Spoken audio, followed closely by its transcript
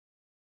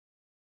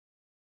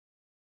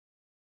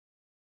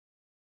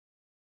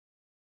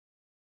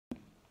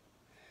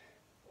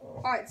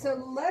All right,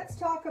 so let's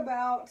talk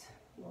about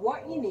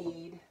what you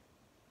need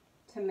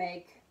to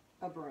make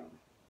a broom.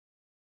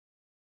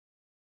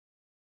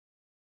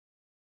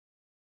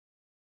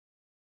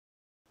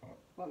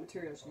 What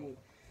materials you need?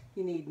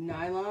 You need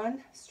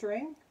nylon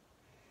string,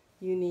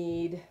 you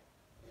need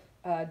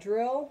a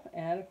drill,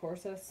 and of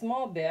course a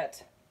small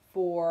bit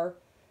for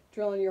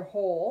drilling your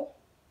hole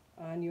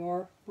on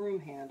your broom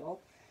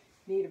handle.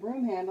 You need a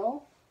broom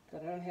handle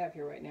that I don't have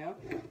here right now.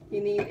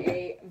 You need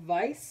a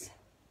vise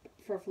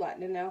for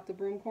flattening out the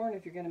broom corn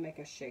if you're going to make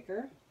a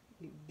shaker.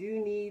 You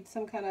do need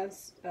some kind of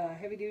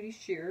heavy-duty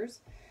shears,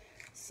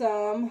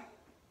 some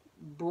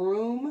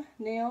broom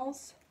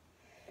nails.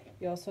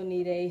 You also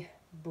need a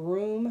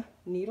broom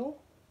needle.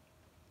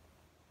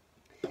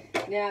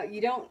 Now,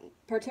 you don't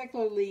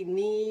particularly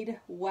need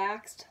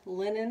waxed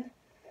linen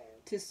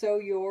to sew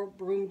your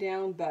broom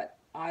down, but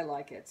I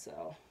like it,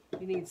 so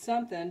you need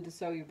something to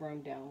sew your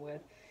broom down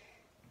with.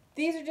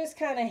 These are just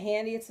kind of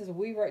handy. It says a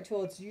weave right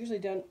tool. It's usually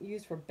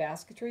used for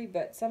basketry,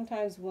 but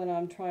sometimes when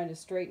I'm trying to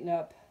straighten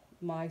up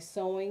my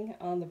sewing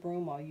on the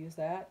broom, I'll use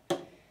that.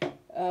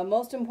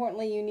 Most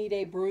importantly, you need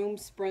a broom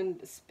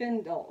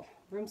spindle.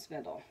 There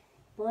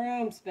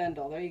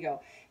you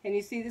go. And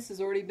you see this has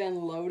already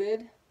been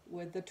loaded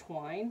with the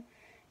twine.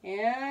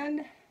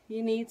 And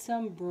you need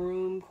some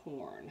broom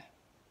corn.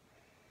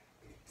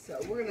 So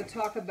we're going to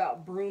talk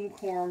about broom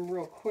corn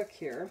real quick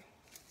here.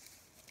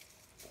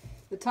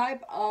 The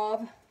type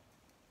of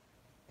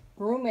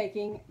broom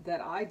making that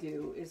I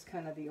do is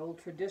kind of the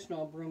old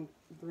traditional broom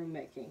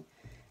making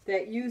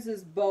that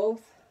uses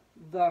both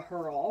the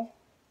hurl,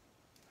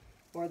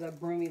 or the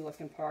broomy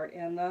looking part,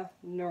 and the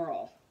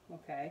knurl.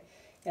 Okay,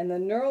 and the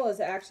knurl is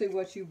actually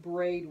what you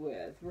braid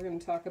with. We're going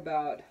to talk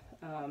about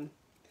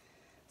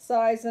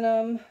sizing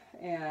them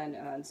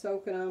and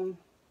soaking them,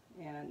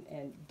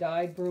 and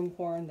dyed broom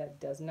corn that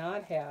does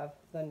not have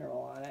the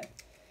knurl on it.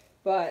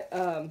 But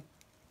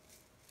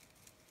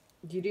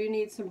you do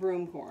need some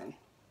broom corn.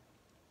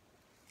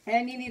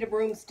 And you need a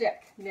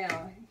broomstick.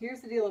 Now,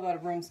 here's the deal about a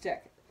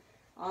broomstick.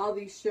 I'll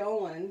be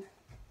showing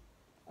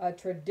a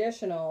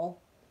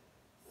traditional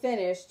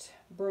finished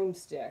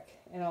broomstick,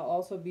 and I'll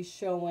also be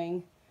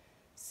showing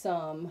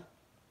some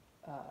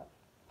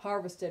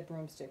harvested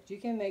broomsticks. You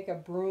can make a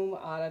broom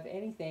out of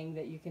anything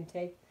that you can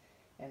take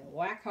and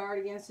whack hard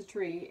against a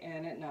tree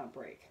and it not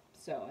break.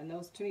 So, and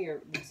those to me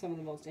are some of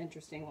the most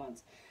interesting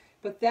ones.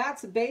 But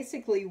that's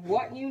basically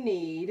what you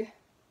need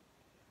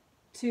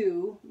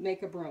to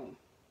make a broom,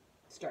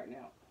 starting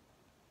out.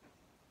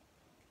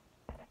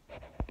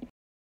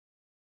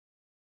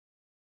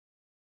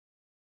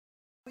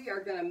 We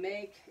are going to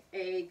make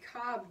a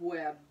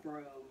cobweb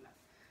broom.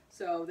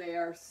 So they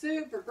are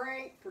super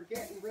great for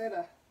getting rid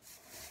of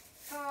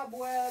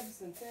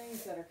cobwebs and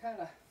things that are kind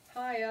of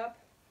high up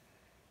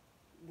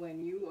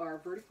when you are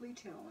vertically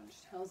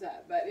challenged. How's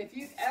that? But if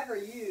you've ever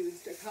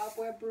used a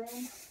cobweb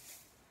broom,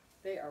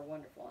 they are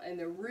wonderful. And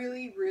they're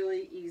really,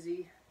 really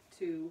easy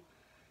to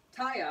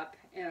tie up,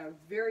 and a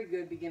very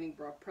good beginning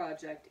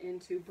project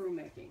into broom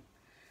making.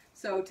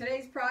 So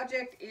today's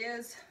project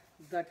is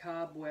the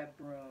cobweb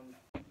broom.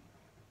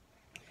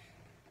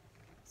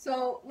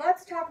 So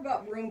let's talk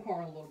about broom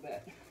corn a little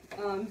bit.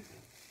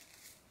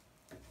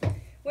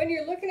 When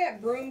you're looking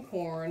at broom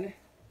corn,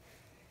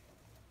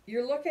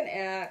 you're looking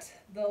at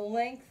the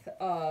length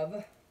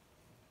of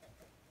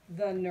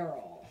the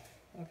knurl.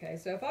 Okay,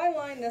 so if I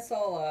line this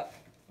all up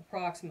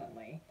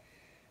approximately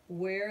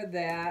where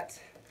that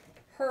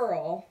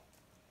hurl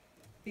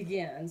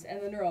begins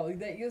and the knurl,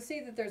 that you'll see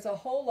that there's a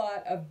whole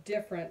lot of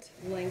different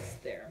lengths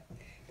there.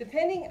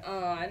 Depending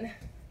on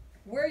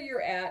where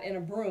you're at in a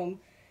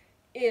broom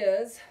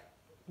is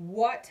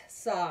what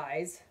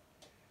size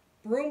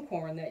broom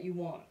corn that you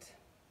want.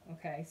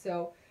 Okay,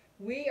 so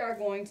we are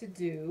going to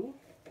do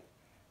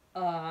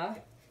a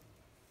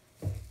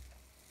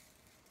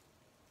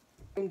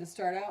broom to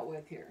start out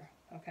with here.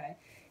 Okay,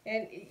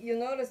 and you'll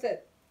notice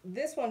that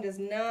this one does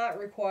not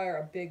require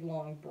a big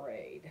long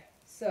braid.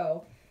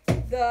 So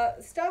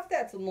the stuff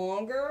that's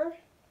longer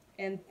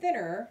and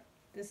thinner,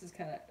 this is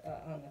kind of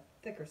on the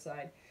thicker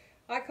side,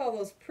 I call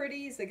those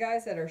pretties. The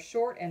guys that are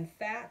short and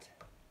fat,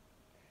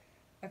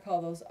 I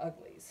call those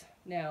uglies.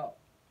 Now,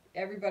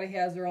 everybody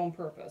has their own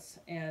purpose,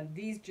 and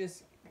these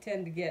just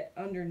tend to get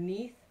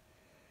underneath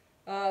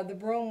the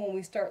broom when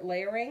we start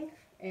layering,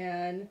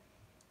 and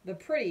the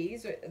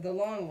pretties, the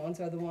long ones,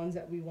 are the ones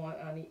that we want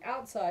on the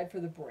outside for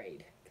the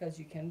braid, because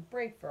you can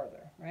braid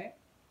further, right?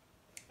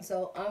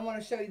 So I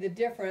want to show you the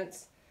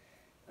difference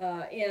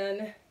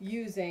in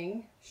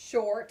using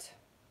short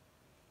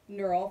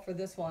knurl for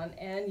this one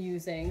and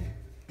using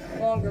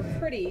longer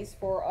pretties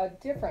for a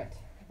different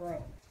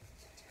broom.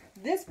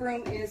 This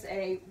broom is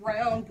a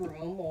round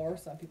broom, or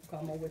some people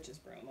call them a witch's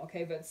broom,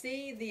 okay? But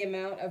see the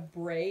amount of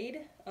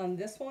braid on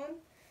this one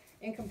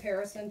in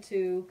comparison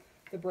to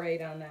the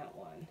braid on that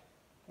one,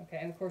 okay?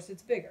 And of course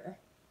it's bigger,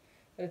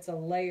 but it's a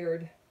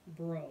layered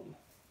broom.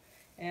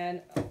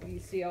 And you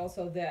see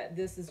also that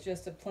this is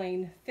just a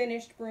plain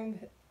finished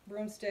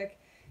broomstick,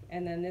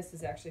 and then this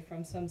is actually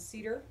from some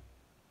cedar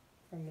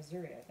from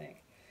Missouri, I think.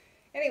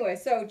 Anyway,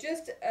 so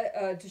just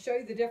to show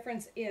you the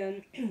difference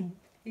in,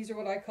 these are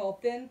what I call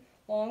thin,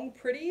 long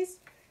pretties,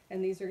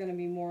 and these are going to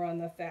be more on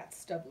the fat,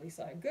 stubbly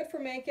side. Good for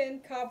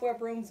making cobweb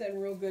brooms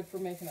and real good for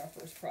making our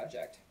first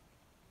project.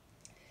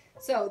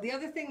 So the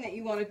other thing that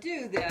you want to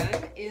do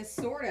then is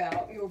sort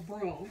out your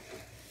broom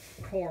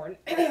corn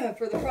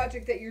for the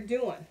project that you're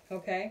doing,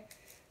 okay?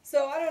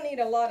 So I don't need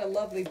a lot of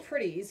lovely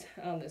pretties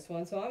on this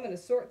one, so I'm going to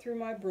sort through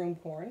my broom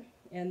corn,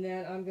 and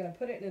then I'm going to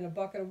put it in a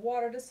bucket of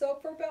water to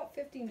soak for about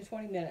 15 to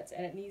 20 minutes,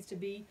 and it needs to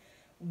be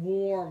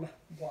warm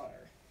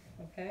water,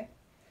 okay?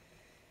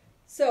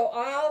 So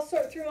I'll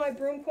sort through my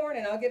broom corn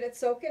and I'll get it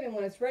soaking, and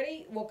when it's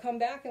ready, we'll come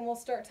back and we'll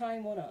start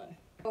tying one on.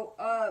 So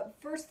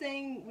first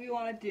thing we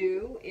want to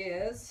do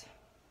is,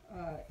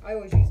 I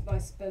always use my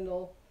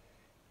spindle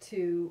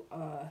to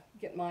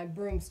get my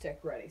broomstick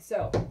ready.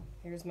 So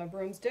here's my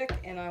broomstick,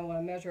 and I want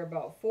to measure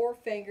about 4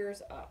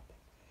 fingers up.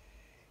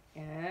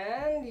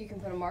 And you can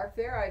put a mark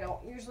there. I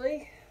don't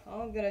usually.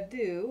 All I'm going to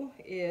do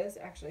is,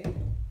 actually,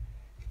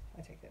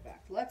 I take that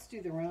back. Let's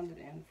do the rounded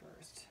end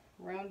first.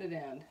 Rounded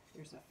end.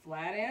 There's a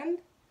flat end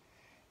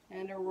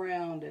and a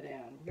rounded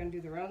end. We're going to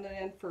do the rounded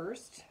end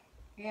first.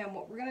 And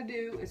what we're going to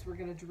do is we're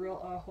going to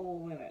drill a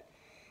hole in it.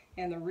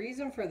 And the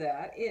reason for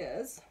that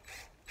is,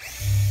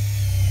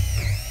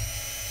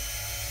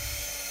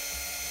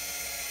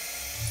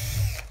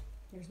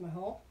 here's my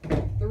hole.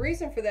 The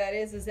reason for that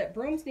is that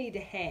brooms need to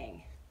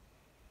hang.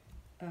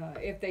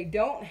 If they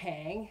don't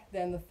hang,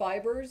 then the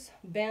fibers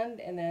bend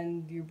and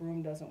then your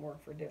broom doesn't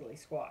work for diddly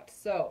squat.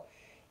 So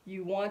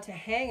you want to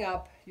hang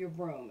up your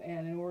broom,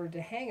 and in order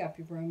to hang up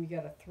your broom, you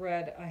got to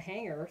thread a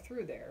hanger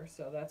through there.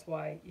 So that's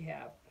why you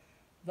have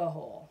the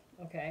hole,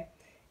 okay?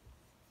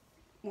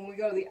 When we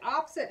go to the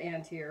opposite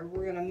end here,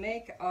 we're going to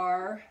make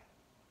our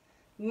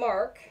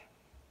mark.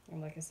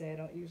 And like I say, I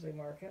don't usually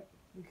mark it.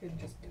 You could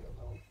just do a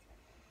little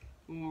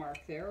mark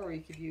there, or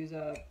you could use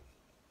a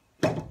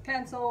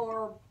pencil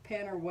or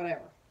pen or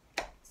whatever.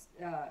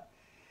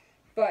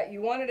 But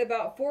you want it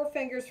about 4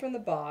 fingers from the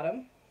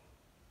bottom.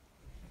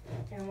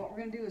 And what we're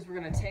going to do is we're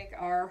going to take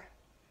our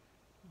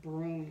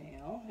broom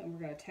nail and we're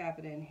going to tap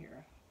it in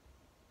here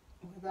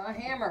with a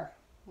hammer.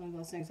 One of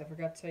those things I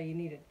forgot to tell you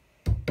needed.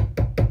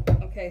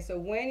 Okay, so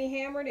when you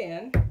hammer it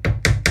in,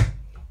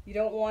 you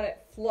don't want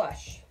it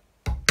flush.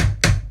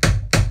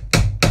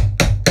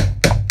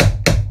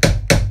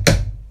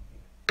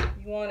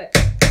 You want it,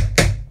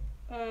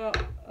 I'm going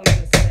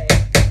to say,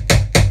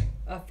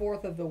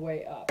 1/4 of the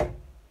way up. I don't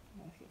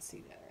know if you can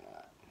see that or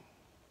not.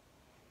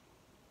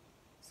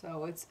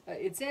 So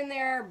it's in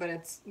there, but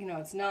it's, you know,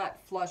 it's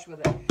not flush with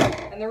it.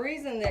 And the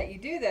reason that you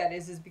do that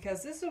is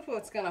because this is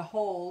what's going to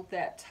hold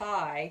that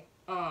tie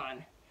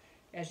on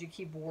as you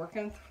keep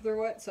working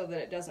through it, so that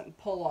it doesn't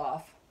pull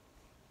off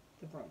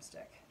the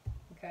broomstick.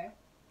 Okay?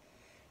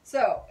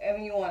 So,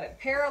 and you want it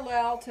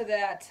parallel to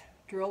that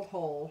drilled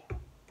hole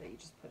that you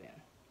just put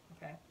in.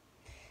 Okay?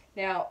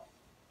 Now,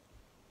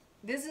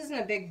 this isn't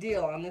a big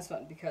deal on this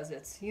one because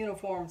it's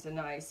uniform. It's a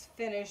nice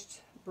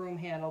finished broom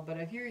handle, but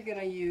if you're going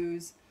to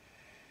use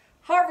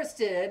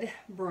harvested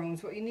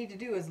brooms, what you need to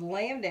do is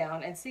lay them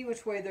down and see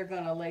which way they're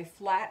going to lay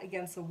flat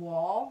against the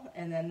wall,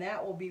 and then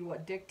that will be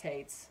what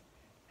dictates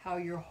how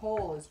your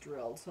hole is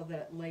drilled so that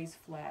it lays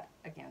flat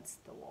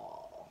against the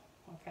wall.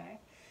 Okay,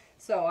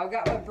 so I've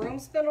got my broom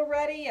spindle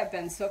ready. I've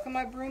been soaking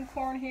my broom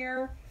corn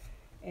here,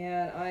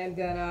 and I am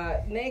going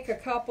to make a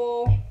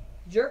couple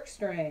jerk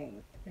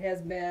strings. It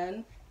has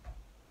been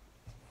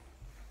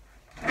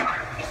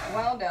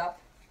wound up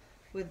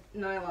with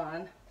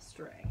nylon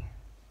string,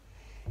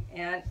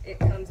 and it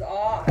comes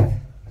off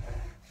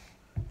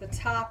the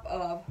top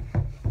of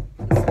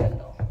the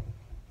spindle.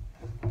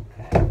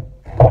 Okay.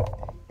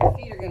 Your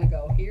feet are going to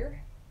go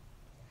here.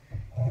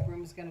 Your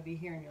broom is going to be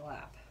here in your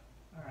lap.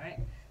 All right.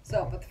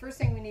 So, but the first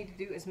thing we need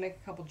to do is make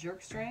a couple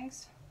jerk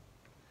strings.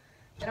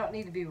 They don't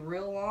need to be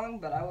real long,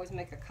 but I always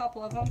make a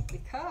couple of them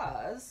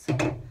because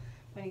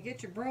when you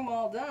get your broom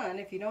all done,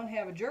 if you don't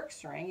have a jerk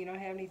string, you don't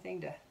have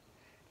anything to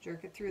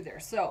jerk it through there.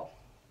 So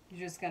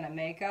you're just going to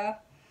make a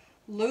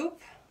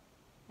loop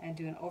and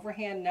do an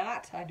overhand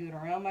knot. I do it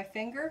around my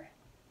finger,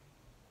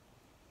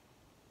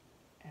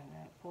 and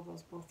then pull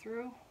those both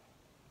through.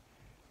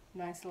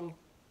 Nice little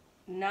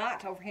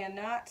knot, overhand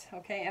knot.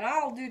 Okay, and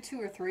I'll do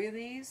 2 or 3 of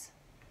these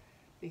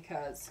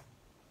because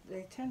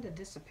they tend to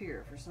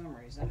disappear for some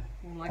reason.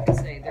 And like I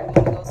say, they're one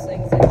of those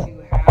things that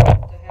you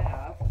have to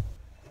have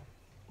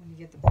when you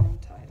get the broom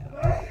tied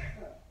up.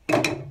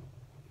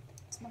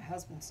 It's my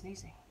husband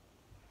sneezing.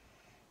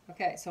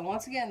 Okay, so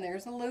once again,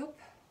 there's a loop,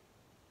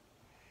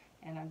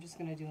 and I'm just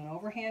going to do an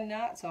overhand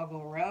knot. So I'll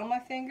go around my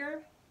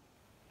finger,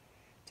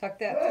 tuck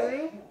that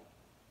through.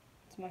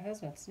 It's my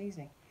husband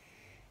sneezing.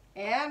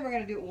 And we're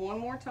going to do it one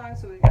more time,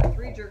 so we've got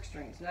 3 jerk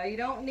strings. Now you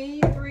don't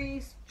need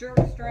 3 jerk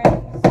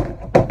strings.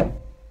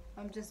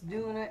 I'm just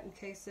doing it in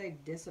case they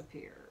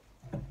disappear.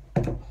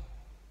 And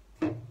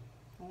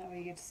that way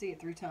you get to see it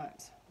 3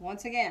 times.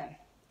 Once again,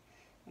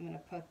 I'm going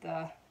to put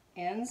the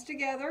ends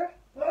together.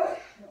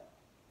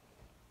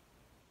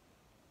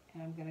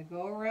 And I'm going to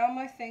go around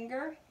my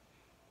finger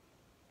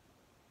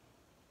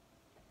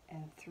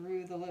and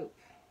through the loop.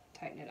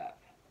 Tighten it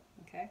up,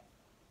 okay?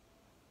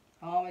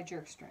 All my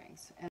jerk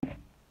strings.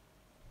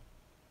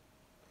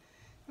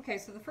 Okay,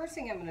 so the first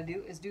thing I'm going to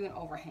do is do an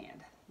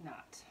overhand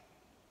knot.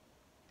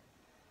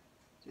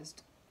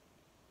 Just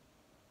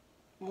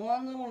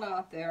one little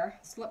knot there,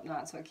 slip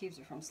knot, so it keeps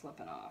it from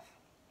slipping off.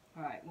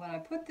 All right, when I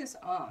put this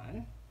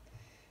on,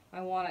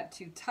 I want it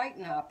to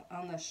tighten up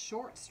on the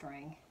short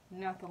string,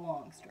 not the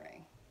long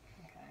string.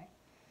 Okay,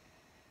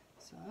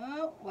 so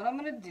what I'm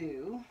going to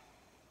do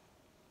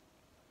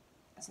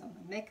is I'm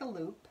going to make a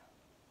loop,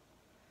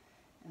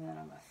 and then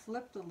I'm going to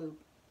flip the loop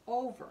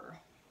over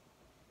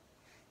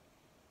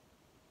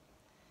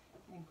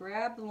and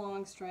grab the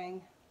long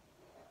string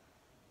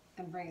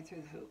and bring it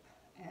through the hoop.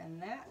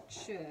 And that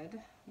should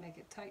make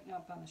it tighten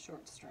up on the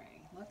short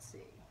string. Let's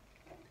see.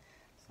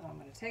 So I'm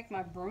going to take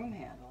my broom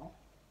handle,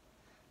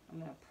 I'm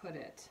going to put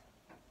it,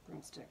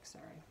 broomstick,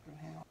 sorry, broom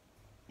handle.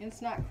 And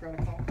it's not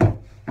critical, but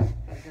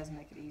it does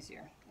make it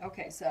easier.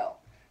 Okay, so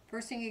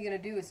first thing you're going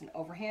to do is an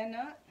overhand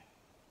knot.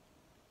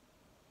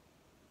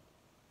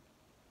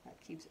 That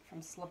keeps it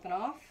from slipping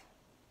off.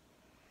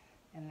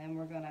 And then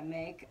we're going to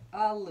make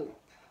a loop.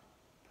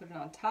 Put it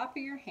on top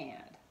of your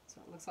hand, so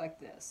it looks like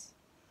this.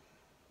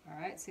 All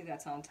right, see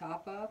that's on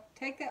top of.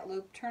 Take that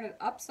loop, turn it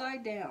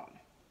upside down,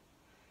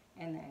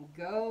 and then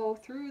go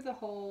through the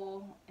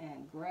hole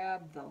and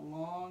grab the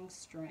long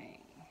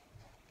string.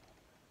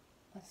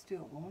 Let's do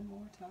it one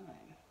more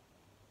time.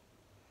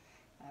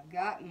 I've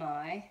got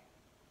my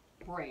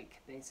break,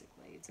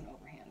 basically. It's an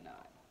overhand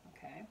knot,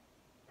 okay?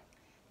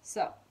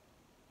 So,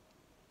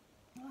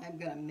 I'm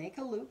going to make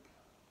a loop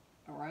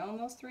around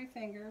those 3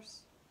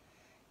 fingers,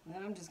 and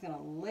then I'm just going to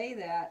lay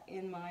that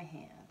in my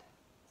hand.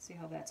 See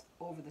how that's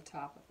over the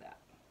top of that.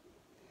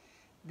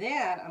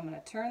 Then I'm going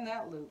to turn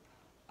that loop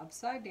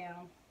upside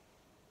down,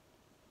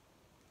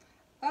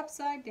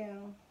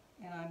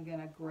 and I'm going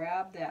to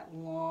grab that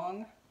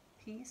long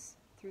piece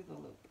through the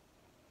loop,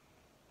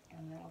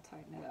 and that'll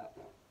tighten it up.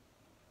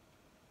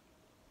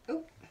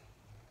 Oop,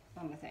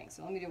 on my thing.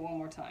 So let me do it one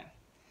more time.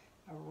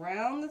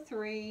 Around the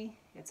 3,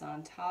 it's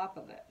on top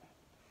of it.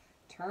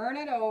 Turn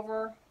it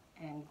over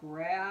and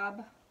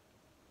grab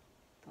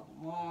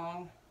the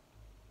long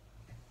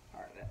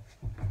part of it.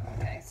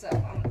 Okay, so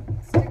I'm going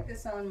to stick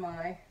this on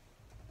my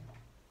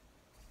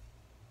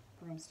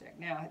broomstick.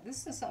 Now,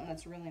 this is something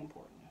that's really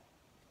important.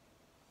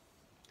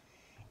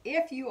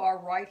 If you are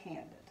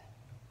right-handed,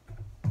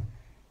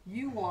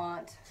 you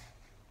want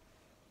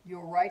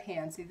your right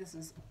hand, see this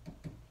is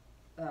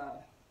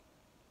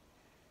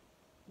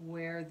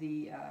where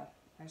the,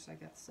 actually I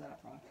got the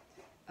setup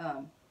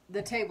wrong,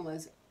 the table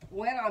is.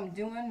 When I'm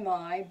doing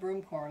my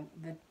broom corn,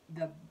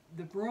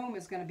 the broom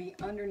is going to be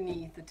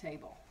underneath the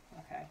table,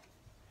 okay?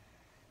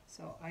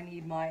 So I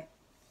need my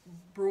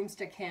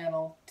broomstick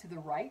handle to the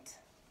right,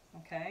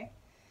 okay?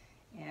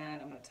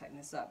 And I'm going to tighten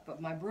this up, but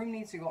my broom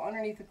needs to go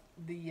underneath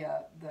the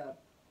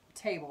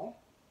table,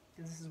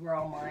 because this is where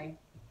all my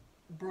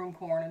broom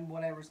corn and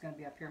whatever is going to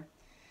be up here.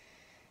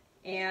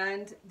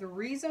 And the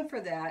reason for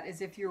that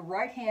is if you're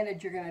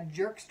right-handed, you're going to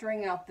jerk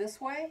string out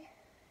this way.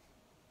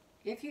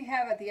 If you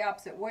have it the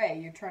opposite way,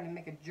 you're trying to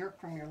make a jerk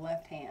from your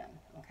left hand,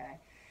 okay?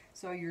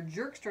 So your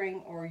jerk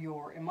string, or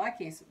your, in my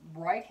case,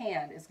 right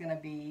hand, is going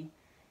to be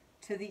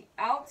to the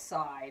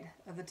outside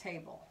of the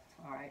table,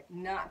 all right,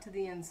 not to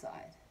the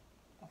inside.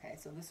 Okay,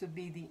 so this would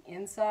be the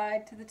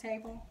inside to the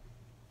table.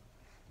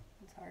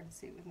 It's hard to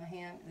see it with my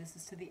hand. This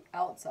is to the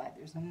outside.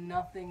 There's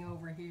nothing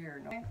over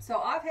here. Okay?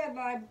 So I've had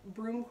my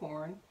broom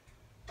corn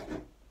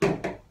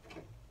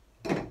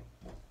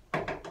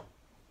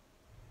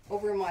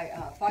over my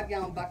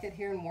 5-gallon bucket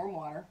here in warm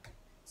water,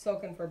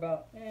 soaking for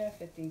about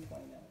 15,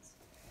 20 minutes.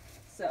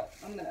 So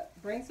I'm going to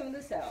bring some of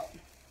this out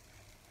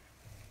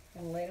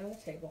and lay it on the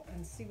table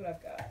and see what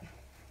I've got.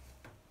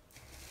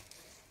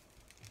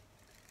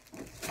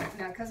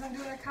 Now, because I'm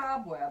doing a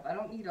cobweb, I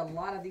don't need a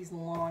lot of these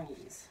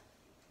longies,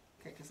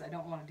 okay, because I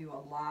don't want to do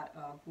a lot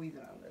of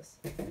weaving on this.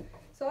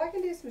 So I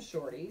can do some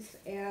shorties,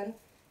 and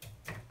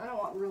I don't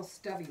want real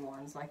stubby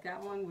ones, like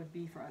that one would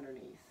be for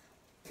underneath.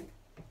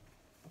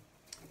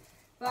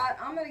 But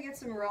I'm going to get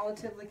some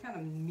relatively kind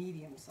of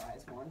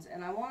medium-sized ones,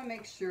 and I want to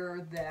make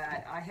sure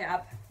that I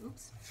have,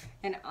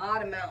 an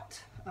odd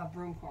amount of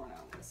broom corn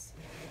on this.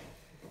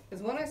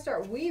 Because when I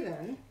start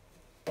weaving,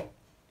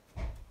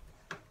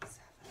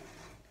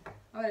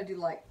 I'm going to do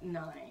like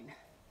 9.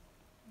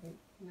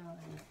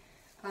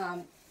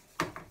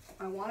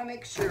 I want to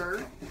make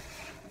sure,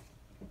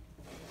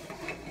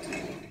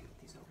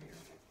 these over here,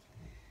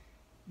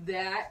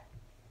 that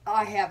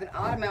I have an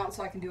odd amount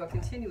so I can do a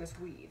continuous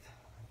weave.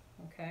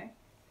 Okay?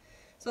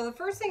 So the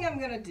first thing I'm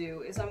going to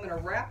do is I'm going to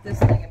wrap this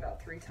thing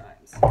about 3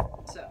 times.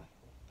 So,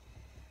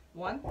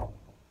 1,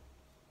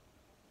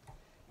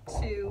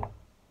 2,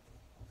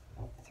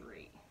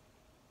 3.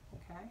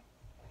 Okay?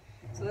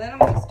 So then I'm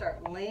going to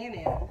start laying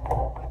in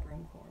my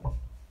broom corn.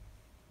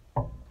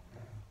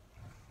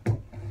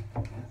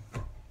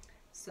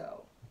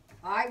 So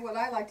what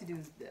I like to do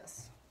is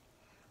this.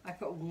 I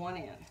put 1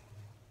 in.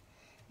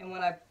 And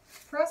when I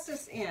press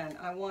this in,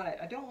 I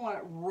don't want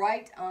it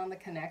right on the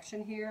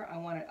connection here. I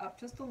want it up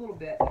just a little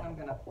bit, and I'm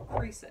going to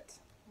crease it,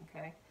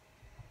 okay?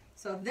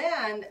 So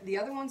then, the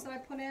other ones that I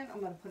put in,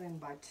 I'm going to put in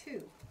by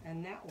 2.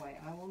 And that way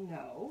I will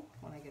know,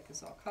 when I get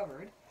this all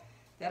covered,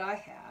 that I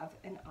have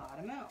an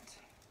odd amount.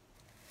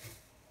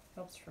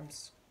 Helps from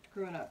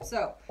screwing up.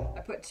 So,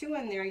 I put 2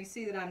 in there. You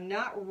see that I'm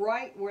not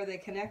right where they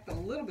connect, but a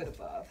little bit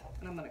above.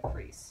 And I'm going to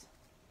crease.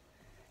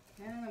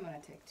 And I'm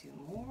going to take 2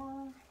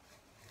 more.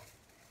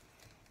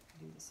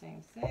 Do the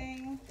same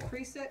thing.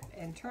 Crease it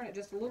and turn it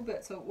just a little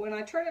bit. So when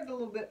I turn it a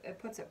little bit, it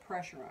puts that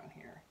pressure on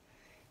here.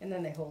 And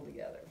then they hold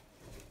together.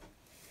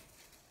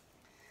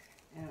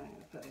 And I'm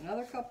going to put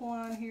another couple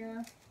on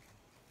here.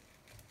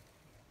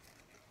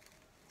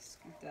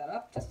 Scoop that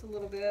up just a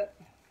little bit.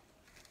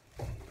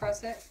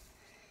 Press it.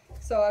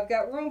 So I've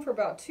got room for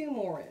about 2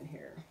 more in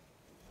here.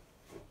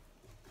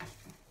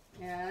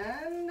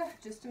 And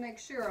just to make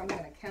sure, I'm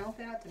going to count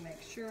that to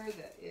make sure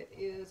that it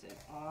is an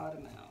odd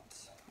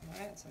amount.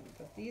 Alright, so I'm going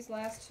to put these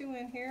last 2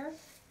 in here.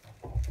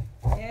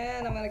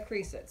 And I'm going to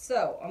crease it.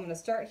 So I'm going to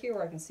start here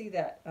where I can see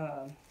that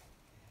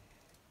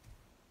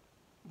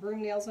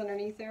broom nails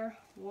underneath there.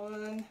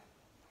 1,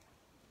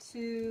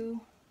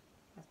 2,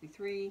 must be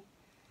 3,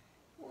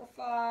 4,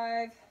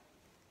 5,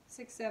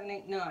 6, 7,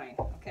 8, 9.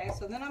 Okay,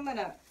 so then I'm going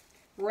to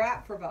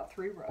wrap for about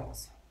 3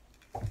 rows.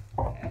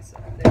 Okay, so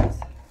there's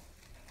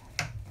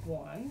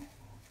 1.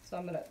 So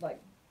I'm going to like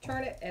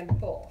turn it and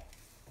pull.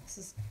 This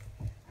is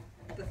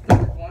the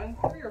 3rd one,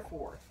 3 or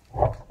 4.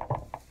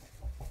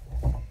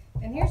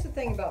 And here's the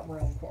thing about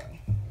broom corn.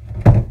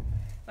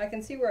 I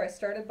can see where I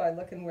started by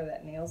looking where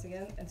that nail's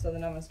again, and so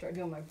then I'm going to start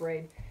doing my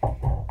braid.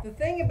 The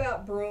thing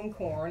about broom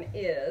corn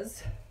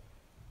is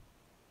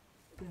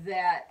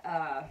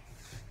that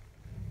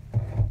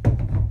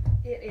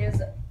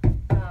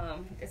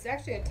it's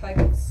actually a type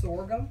of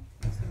sorghum.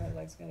 Let's see, my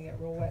leg's going to get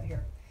real wet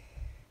here.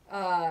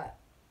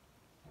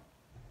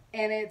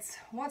 And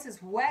once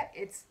it's wet,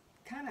 it's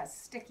kind of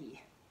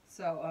sticky.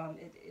 So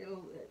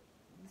it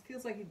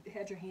feels like you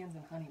had your hands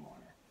in honey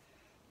water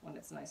when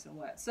it's nice and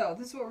wet. So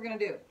this is what we're going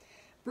to do.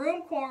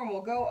 Broom corn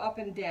will go up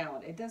and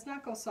down. It does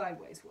not go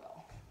sideways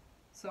well.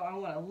 So I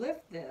want to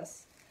lift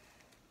this,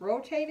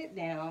 rotate it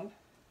down,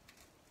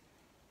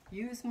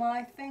 use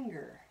my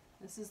finger.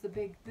 This is the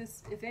big,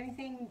 if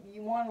anything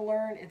you want to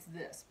learn, it's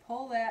this.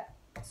 Pull that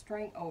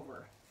string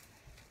over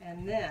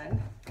and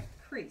then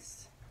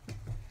crease.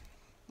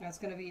 Now it's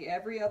going to be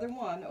every other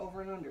one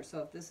over and under. So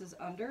if this is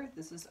under,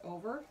 this is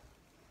over.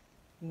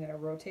 I'm going to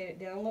rotate it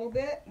down a little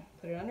bit,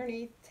 put it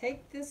underneath,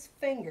 take this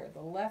finger,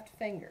 the left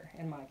finger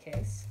in my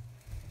case,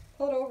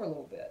 pull it over a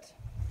little bit,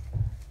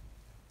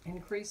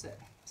 and crease it.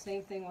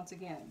 Same thing once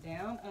again,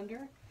 down,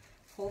 under,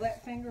 pull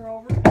that finger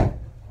over.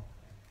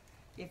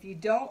 If you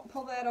don't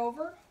pull that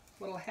over,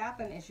 what will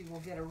happen is you will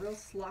get a real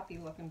sloppy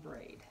looking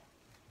braid.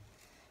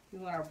 We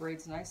want our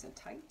braids nice and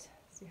tight.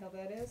 See how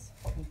that is?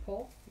 And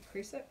pull, and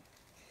crease it.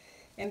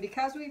 And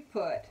because we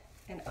put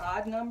an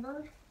odd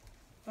number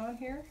on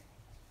here,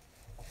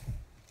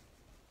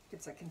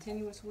 it's a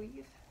continuous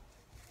weave.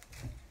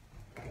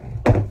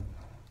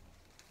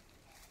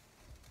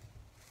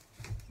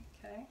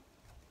 Okay.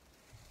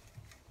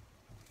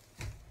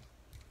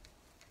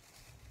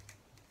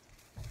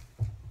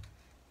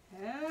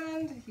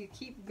 And you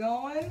keep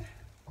going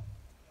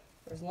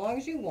for as long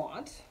as you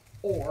want,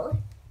 or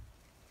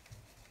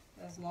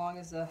as long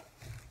as you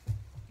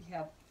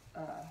have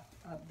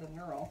the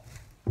knurl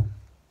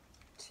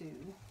to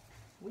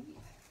weave.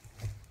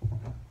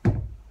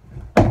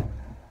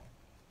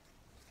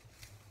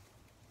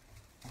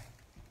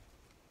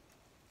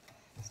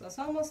 So it's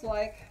almost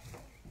like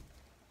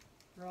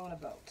rowing a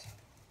boat.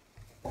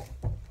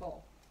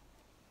 Pull.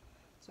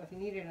 So if you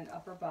needed an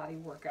upper body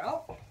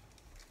workout,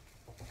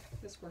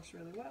 this works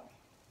really well.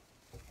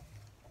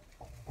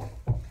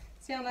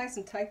 See how nice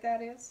and tight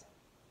that is?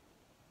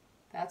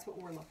 That's what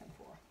we're looking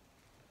for.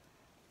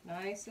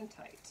 Nice and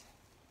tight.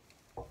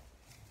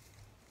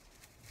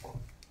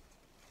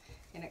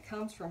 And it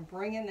comes from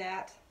bringing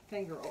that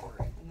finger over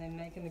and then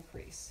making the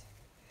crease.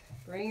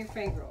 Bring your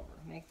finger over,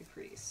 make the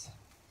crease.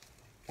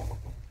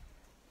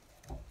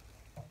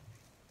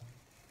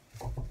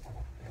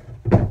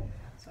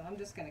 So I'm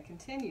just going to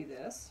continue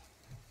this,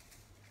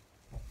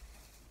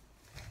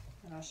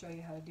 and I'll show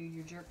you how to do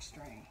your jerk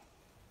string.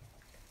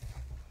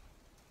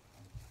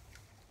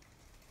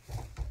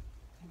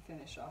 And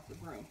finish off the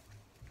broom.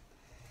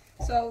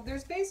 So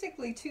there's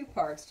basically 2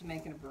 parts to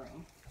making a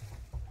broom.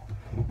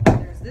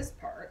 There's this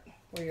part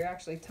where you're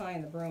actually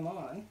tying the broom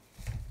on,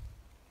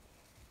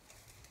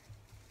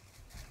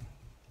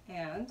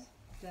 and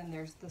then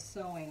there's the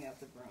sewing of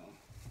the broom.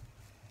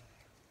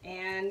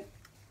 And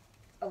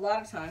a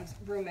lot of times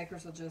broom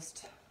makers will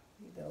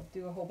they'll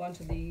do a whole bunch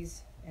of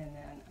these and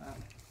then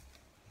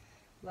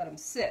let them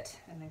sit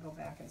and then go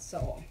back and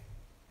sew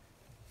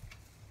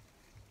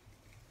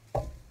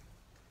them.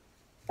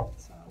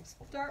 So I'm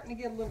starting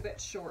to get a little bit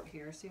short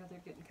here. See how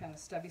they're getting kind of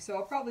stubby? So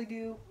I'll probably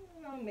do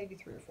maybe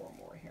 3 or 4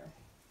 more here.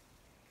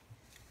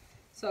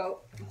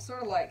 So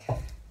sort of like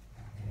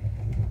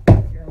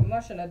you're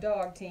mush and a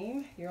dog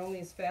team. You're only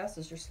as fast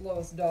as your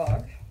slowest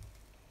dog.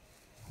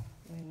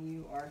 When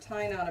you are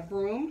tying on a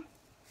broom,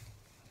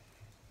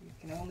 you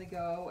can only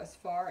go as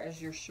far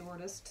as your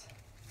shortest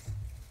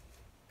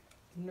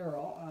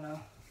knurl on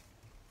a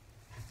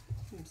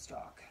broom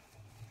stalk.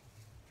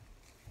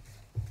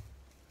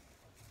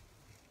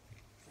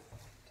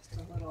 Just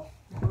a little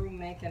broom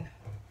making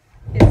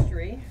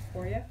history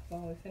for you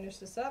while we finish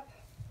this up.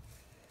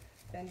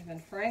 Benjamin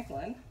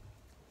Franklin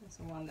is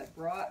the one that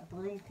brought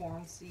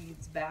broomcorn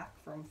seeds back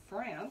from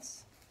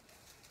France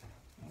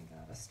and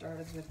got us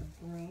started with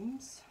the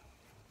brooms.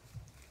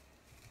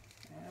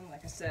 And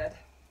like I said,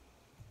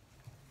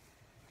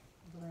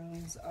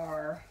 brooms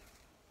are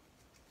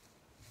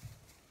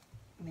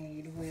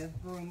made with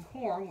broom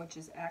corn, which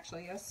is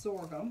actually a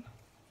sorghum.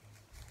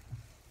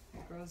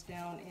 It grows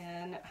down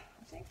in,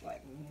 I think,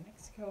 like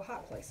Mexico,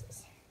 hot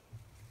places.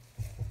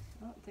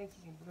 I don't think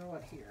you can grow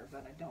it here,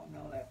 but I don't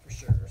know that for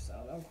sure, so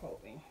don't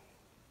quote me.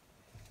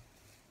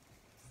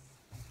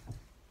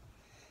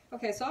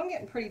 Okay, so I'm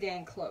getting pretty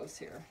dang close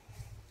here.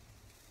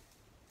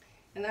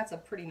 And that's a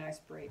pretty nice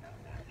braid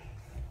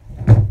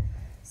on that.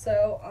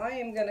 So I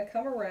am going to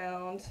come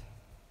around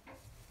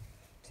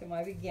to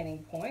my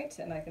beginning point,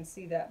 and I can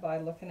see that by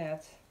looking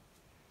at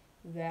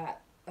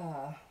that,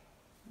 well,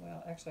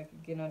 actually I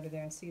could get under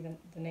there and see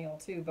the nail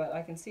too, but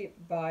I can see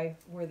it by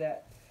where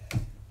that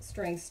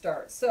string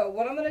starts. So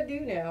what I'm going to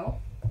do now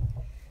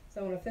is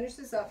I'm going to finish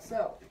this up.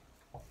 So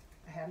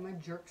I have my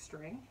jerk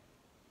string,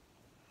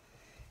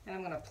 and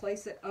I'm going to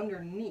place it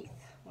underneath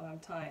what I'm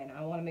tying.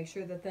 I want to make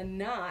sure that the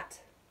knot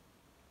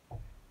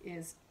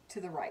is to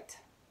the right,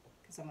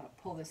 because I'm going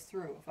to pull this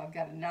through. If I've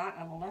got a knot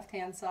on the left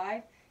hand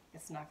side,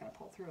 it's not going to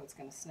pull through. It's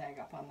going to snag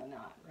up on the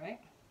knot, right?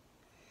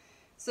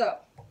 So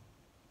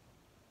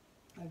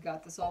I've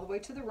got this all the way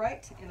to the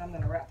right, and I'm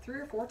going to wrap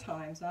 3 or 4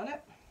 times on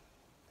it,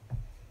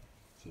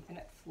 keeping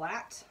it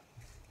flat.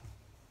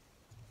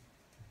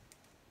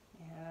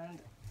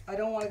 And I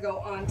don't want to go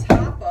on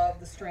top of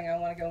the string. I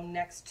want to go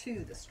next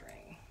to the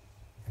string.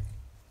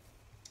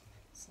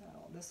 So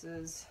this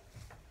is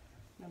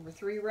number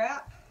 3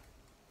 wrap.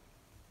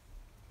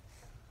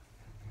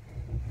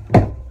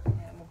 And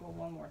we'll go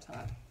one more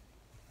time.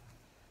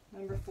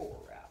 Number 4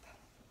 wrap.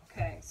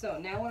 Okay, so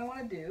now what I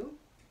want to do,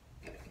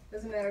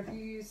 doesn't matter if you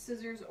use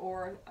scissors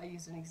or I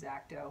use an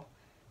X-Acto,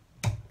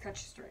 cut your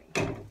string.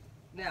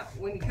 Now,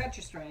 when you cut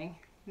your string,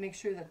 make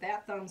sure that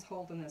that thumb's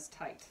holding this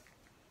tight.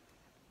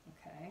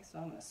 Okay, so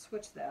I'm going to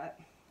switch that.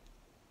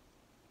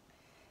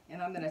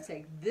 And I'm going to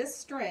take this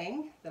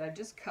string that I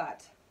just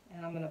cut,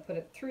 and I'm going to put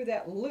it through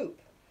that loop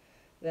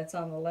that's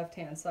on the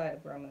left-hand side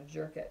of where I'm going to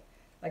jerk it.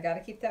 I got to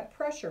keep that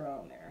pressure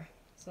on there.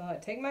 So I'm going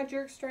to take my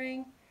jerk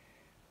string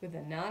with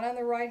the knot on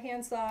the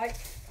right-hand side,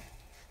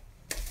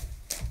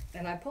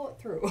 and I pull it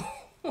through.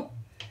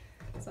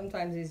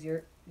 Sometimes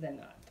easier than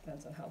not.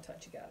 Depends on how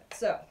tight you got it.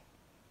 So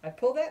I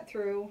pull that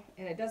through,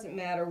 and it doesn't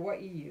matter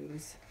what you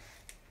use.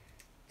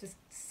 Just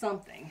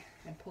something.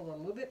 And pull it a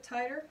little bit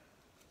tighter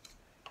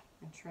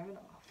and trim it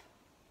off.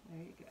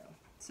 There you go.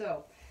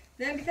 So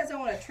then, because I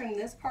want to trim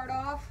this part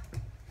off,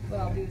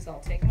 what I'll do is I'll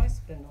take my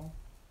spindle,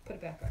 put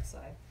it back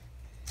outside,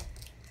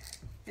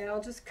 and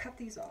I'll just cut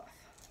these off.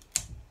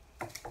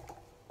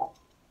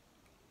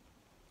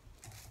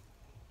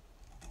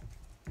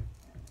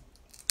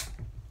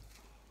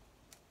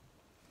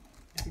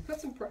 If you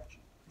put some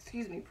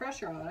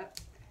pressure on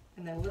it,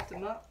 and then lift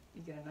them up,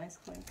 you get a nice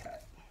clean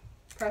cut.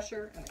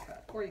 Pressure and a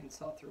cut. Or you can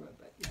saw through it,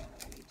 but you don't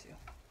really need to.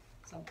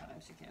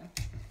 Sometimes you can.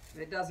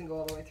 If it doesn't go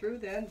all the way through,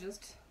 then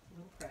just a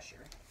little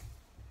pressure.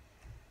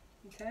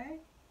 Okay?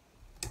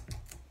 A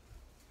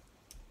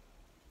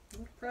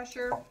little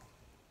pressure.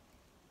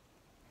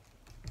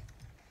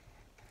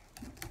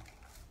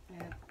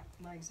 And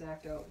my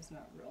X-Acto is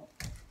not real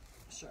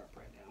sharp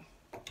right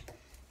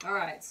now.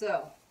 Alright,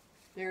 so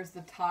there's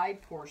the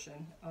tied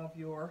portion of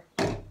your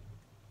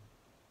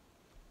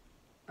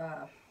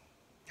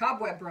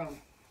cobweb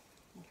broom.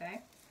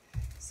 Okay,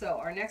 so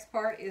our next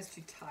part is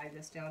to tie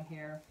this down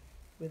here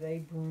with a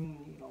broom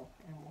needle,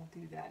 and we'll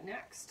do that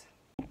next.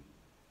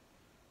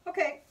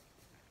 Okay,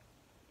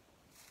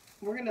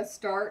 we're going to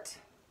start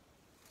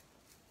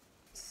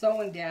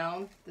sewing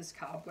down this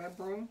cobweb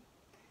broom,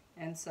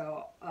 and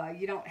so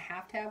you don't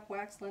have to have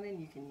wax linen.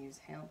 You can use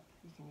hemp,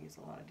 you can use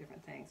a lot of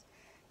different things,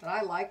 but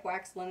I like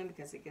wax linen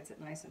because it gets it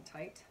nice and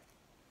tight.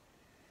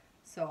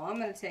 So I'm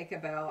going to take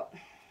about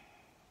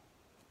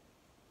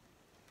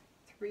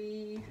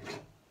 3,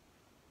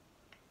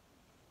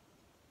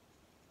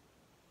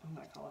 I'm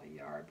going to call it a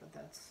yard, but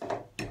that's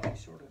probably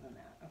shorter than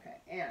that. Okay,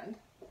 and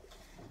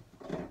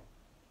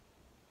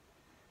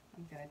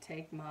I'm going to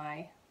take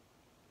my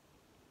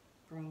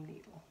broom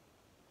needle.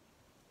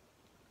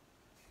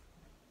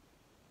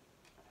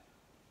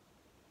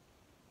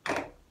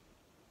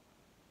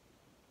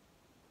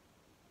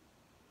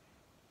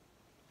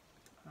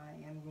 I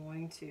am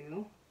going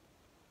to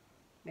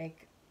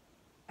make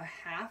a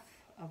half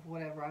of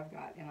whatever I've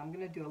got, and I'm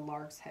going to do a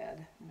lark's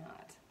head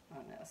knot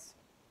on this.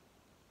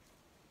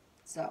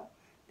 So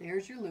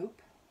there's your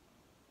loop.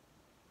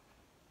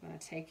 I'm going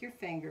to take your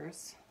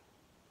fingers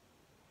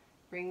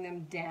bring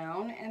them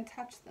down and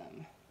touch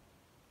them.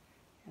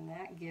 And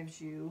that gives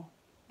you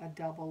a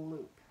double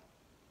loop.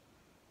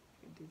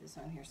 I'm going to do this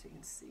on here so you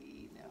can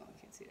see. No,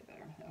 I can't see it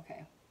better.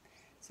 Okay,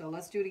 so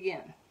let's do it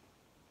again.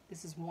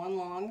 This is one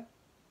long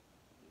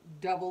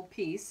double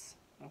piece,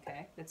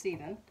 okay, that's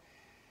even.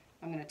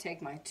 I'm going to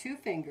take my 2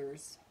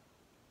 fingers,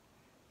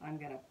 I'm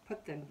going to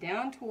put them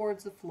down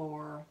towards the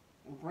floor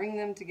and bring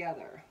them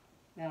together.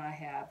 Then I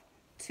have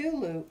 2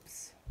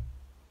 loops,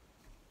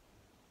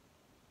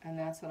 and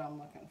that's what I'm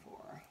looking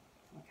for.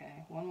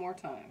 Okay, one more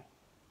time.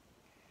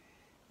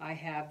 I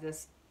have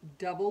this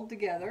doubled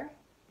together,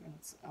 and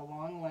it's a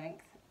long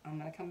length. I'm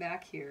going to come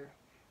back here.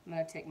 I'm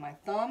going to take my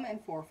thumb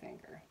and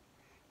forefinger.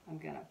 I'm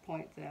going to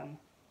point them.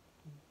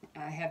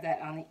 I have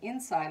that on the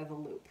inside of the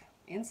loop.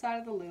 Inside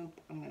of the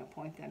loop, I'm going to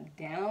point them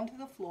down to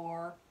the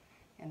floor,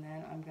 and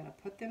then I'm going to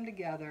put them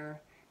together,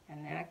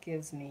 and that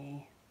gives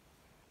me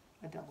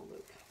a double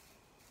loop.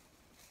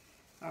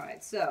 All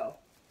right, so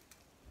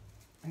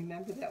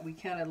remember that we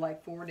counted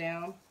like 4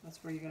 down.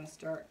 That's where you're going to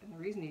start. And the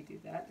reason you do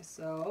that is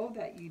so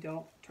that you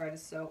don't try to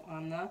sew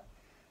on the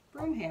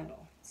broom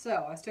handle.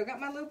 So I still got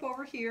my loop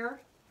over here,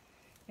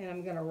 and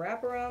I'm going to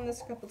wrap around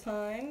this a couple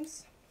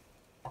times.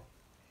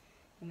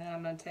 And then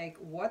I'm going to take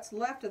what's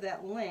left of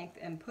that length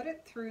and put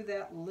it through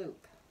that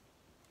loop.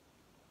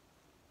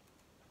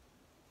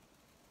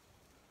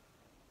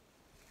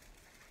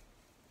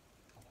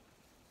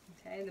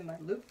 Okay, then my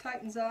loop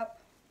tightens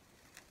up.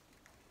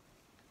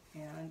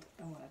 And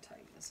I want to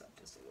tighten this up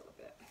just a little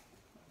bit.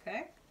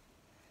 Okay?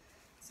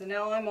 So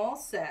now I'm all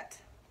set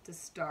to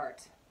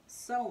start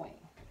sewing.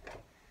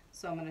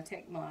 So I'm going to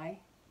take my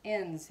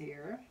ends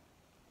here,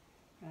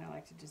 and I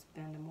like to just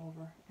bend them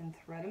over and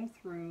thread them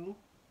through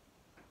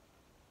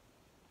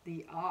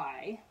the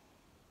eye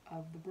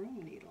of the broom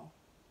needle.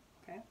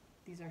 Okay?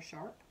 These are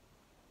sharp.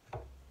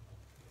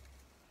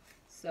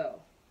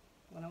 So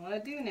what I want to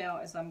do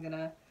now is I'm going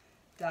to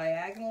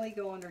diagonally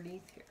go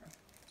underneath here,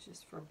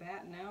 just for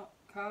batting out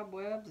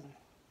cobwebs and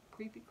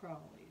creepy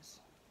crawlies.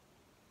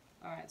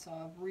 Alright, so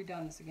I've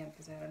redone this again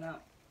because I had a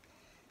knot.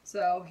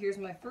 So here's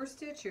my first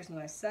stitch, here's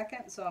my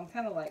second, so I'm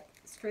kind of like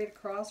straight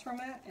across from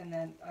it, and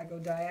then I go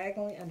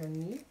diagonally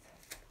underneath.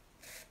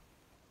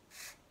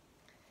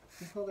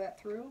 You pull that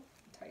through,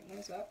 tighten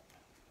those up.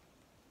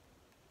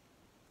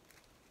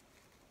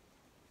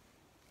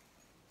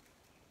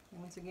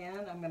 Once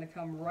again, I'm going to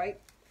come right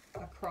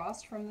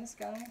across from this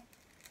guy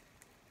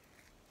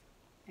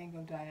and go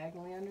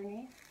diagonally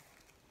underneath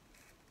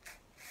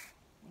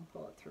and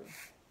pull it through.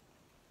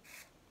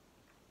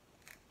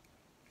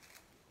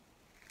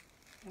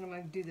 And I'm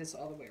going to do this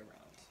all the way around.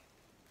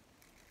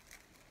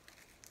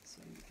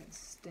 So you can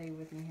stay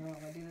with me here while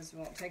I do this. It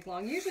won't take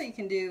long. Usually you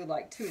can do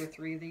like 2 or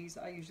 3 of these.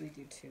 I usually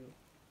do 2.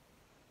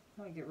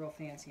 I don't get real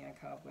fancy on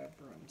cobweb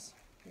brooms.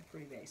 They're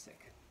pretty basic,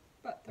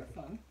 but they're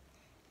fun.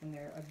 And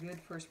they're a good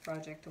first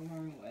project to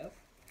learn with.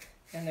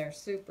 And they're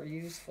super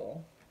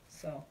useful.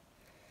 So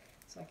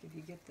it's like if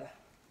you get the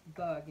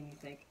bug and you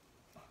think,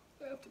 oh,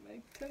 I have to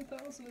make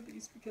 10,000 of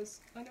these because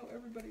I know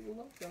everybody will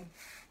love them,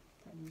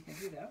 then you can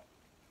do that.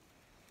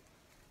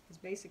 Because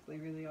basically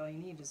really all you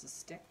need is a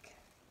stick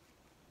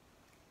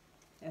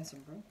and some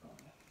broom foam.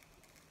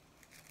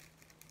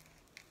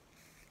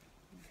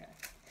 Okay,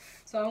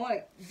 so I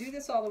want to do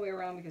this all the way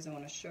around because I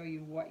want to show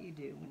you what you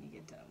do when you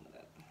get done with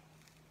it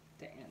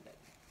to end it.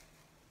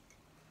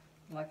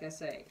 Like I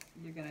say,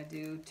 you're going to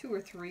do 2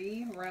 or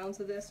 3 rounds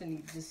of this, and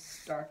you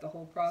just start the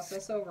whole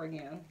process over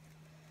again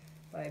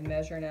by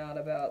measuring out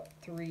about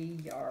 3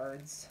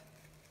 yards,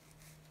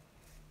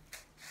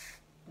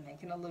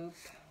 making a loop,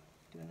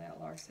 doing that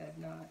lark's head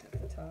knot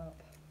at the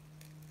top.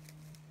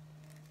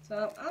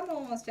 So I'm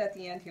almost at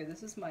the end here.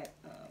 This is my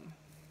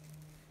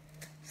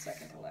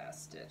second to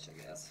last stitch,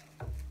 I guess.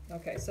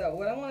 Okay, so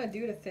what I want to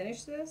do to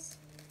finish this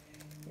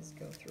is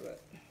go through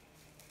it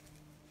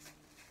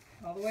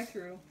all the way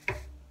through,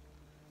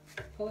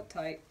 pull it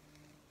tight,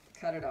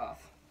 cut it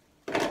off.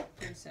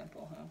 Pretty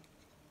simple, huh?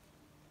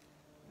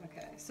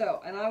 Okay,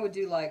 so, and I would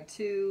do like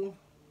 2,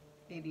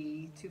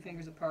 maybe 2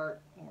 fingers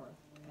apart, or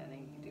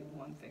depending, you can do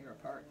 1 finger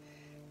apart.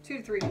 2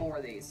 to 3 more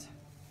of these.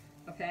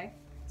 Okay,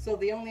 so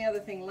the only other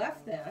thing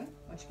left then,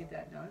 once you get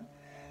that done,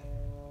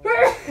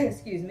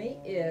 excuse me,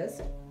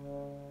 is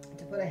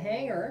to put a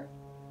hanger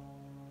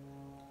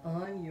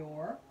on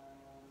your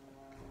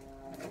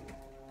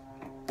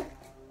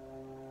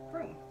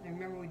broom. Now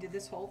remember we did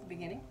this hole at the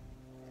beginning,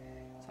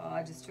 so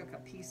I just took a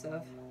piece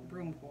of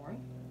broom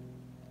corn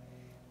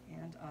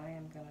and I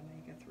am going to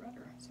make a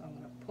threader. So I'm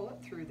going to pull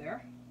it through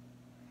there.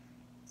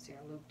 See,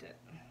 I looped it.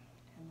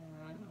 And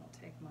then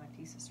I'll take my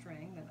piece of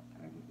string that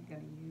I'm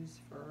going to use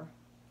for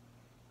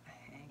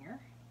a hanger,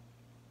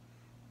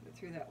 put it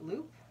through that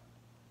loop,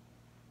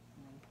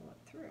 and then pull it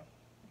through.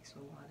 Makes it a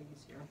lot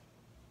easier.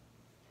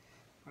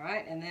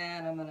 Alright, and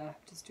then I'm going to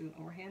just do an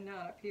overhand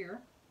knot up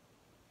here.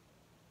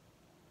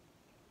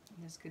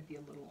 And this could be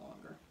a little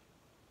longer,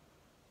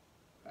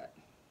 but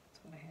that's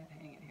what I had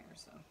hanging here.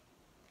 So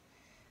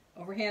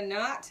overhand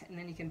knot, and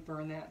then you can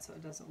burn that so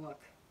it doesn't look,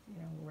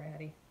 you know,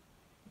 ratty.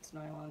 It's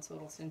nylon, so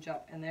it'll cinch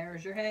up. And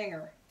there's your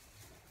hanger.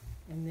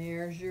 And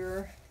there's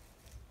your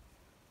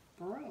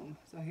broom.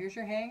 So here's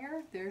your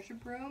hanger, there's your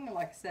broom, and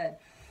like I said,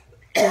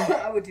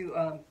 I would do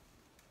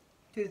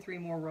 2 to 3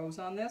 more rows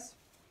on this,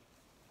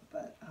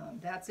 but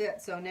that's it.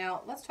 So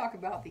now let's talk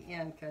about the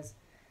end, because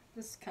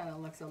this kind of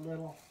looks a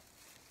little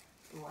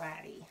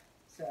ratty.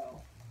 So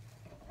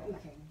we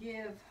can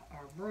give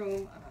our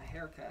broom a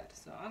haircut.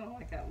 So I don't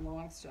like that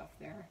long stuff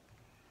there.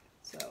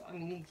 So I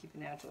mean, you can keep it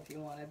natural if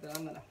you want it, but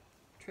I'm gonna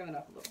trim it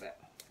up a little bit.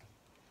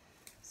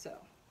 So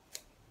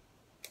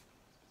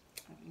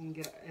you can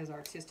get as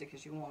artistic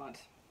as you want.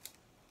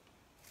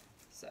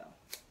 So,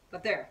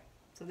 but there.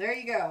 So there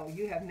you go.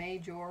 You have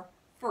made your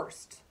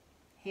first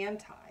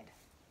hand-tied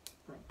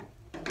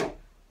broom.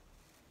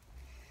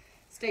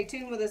 Stay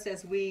tuned with us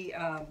as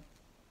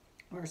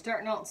we're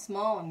starting out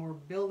small and we're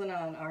building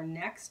on our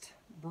next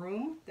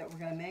broom that we're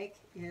going to make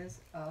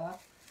is a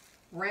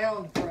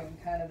round broom,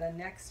 kind of the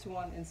next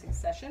one in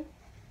succession.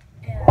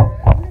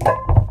 And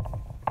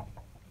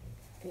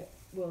it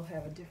will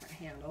have a different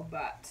handle,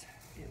 but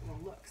it will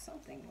look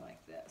something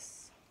like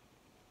this.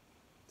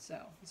 So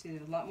you see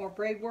there's a lot more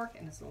braid work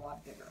and it's a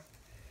lot bigger.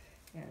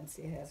 And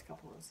see, it has a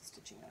couple rows of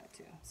stitching on it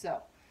too.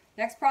 So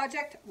next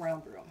project,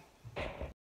 round broom.